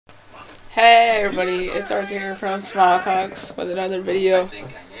Hey everybody, it's Arthur here from Smalltalks with another video.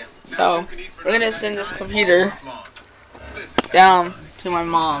 So, we're gonna send this computer down to my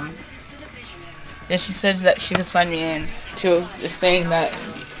mom. Yeah, she says that she can sign me in to this thing that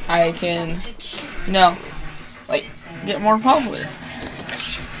I can, like, get more popular.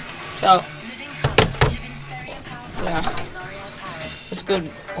 So, yeah, let's go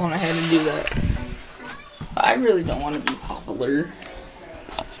on ahead and do that. But I really don't want to be popular.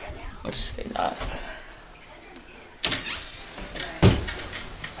 Let's say that.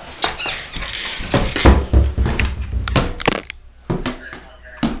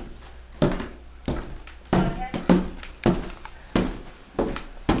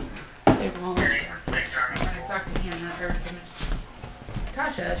 Hey, Mom. I talked to Hannah, or to Miss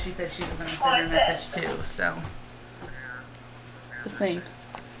Tasha. She said she was going to send her a message too, so. The thing.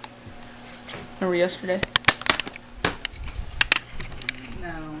 Remember yesterday?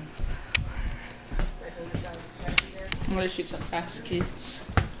 No. I'm gonna shoot some fast kids.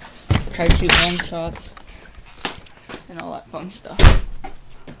 Try to shoot long shots. And all that fun stuff.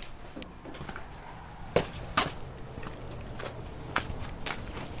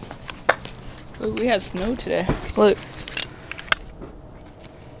 Ooh, we had snow today. Look.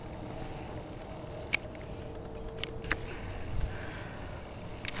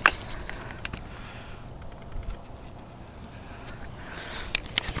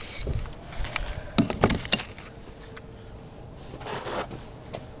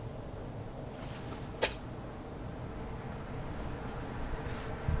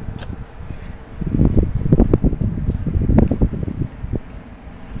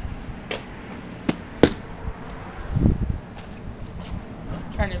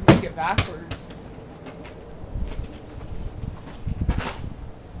 Trying to make it backwards.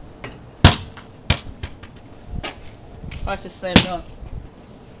 Watch this slam dunk.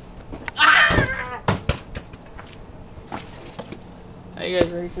 Ah! Are you guys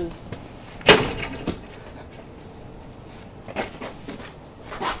ready for this?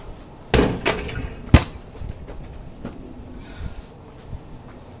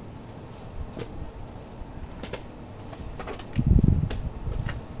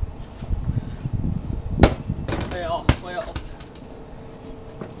 Way off, way off.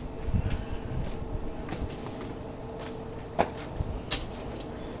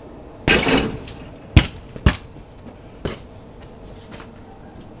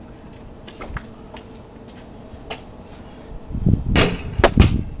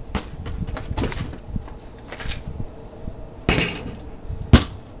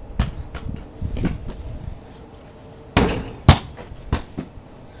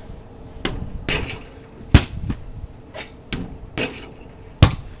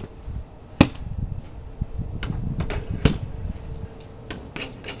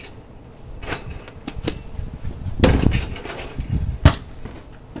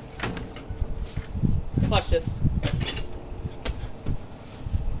 Watch this.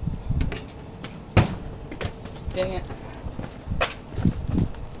 Dang it.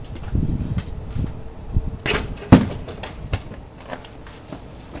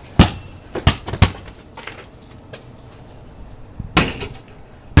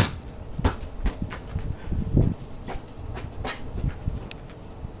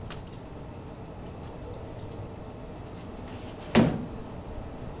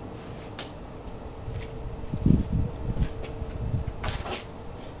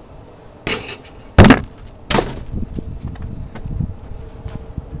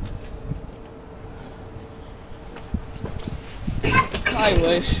 I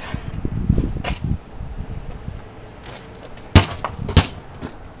wish.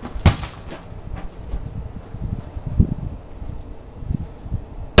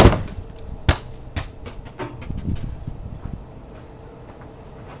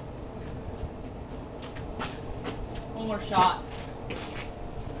 One more shot.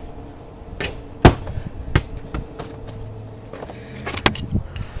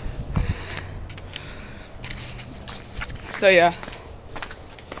 So yeah.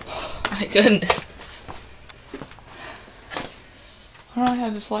 My goodness. Why do I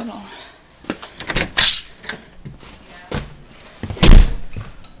have this light on?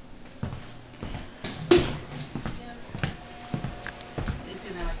 It's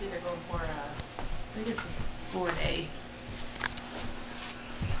gonna either go for I think it's a 4-day.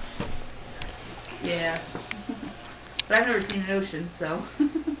 Yeah. But I've never seen an ocean, so.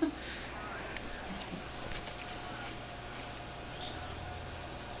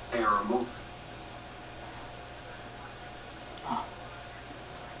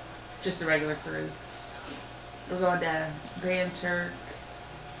 Just a regular cruise. We're going to Grand Turk,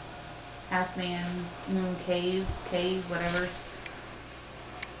 Half Man, Moon Cave, whatever.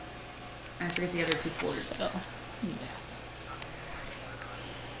 I forget the other two chords. So,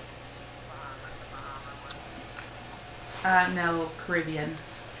 yeah. No, Caribbean.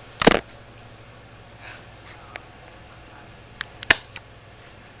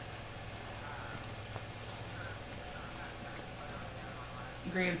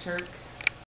 Grand Turk.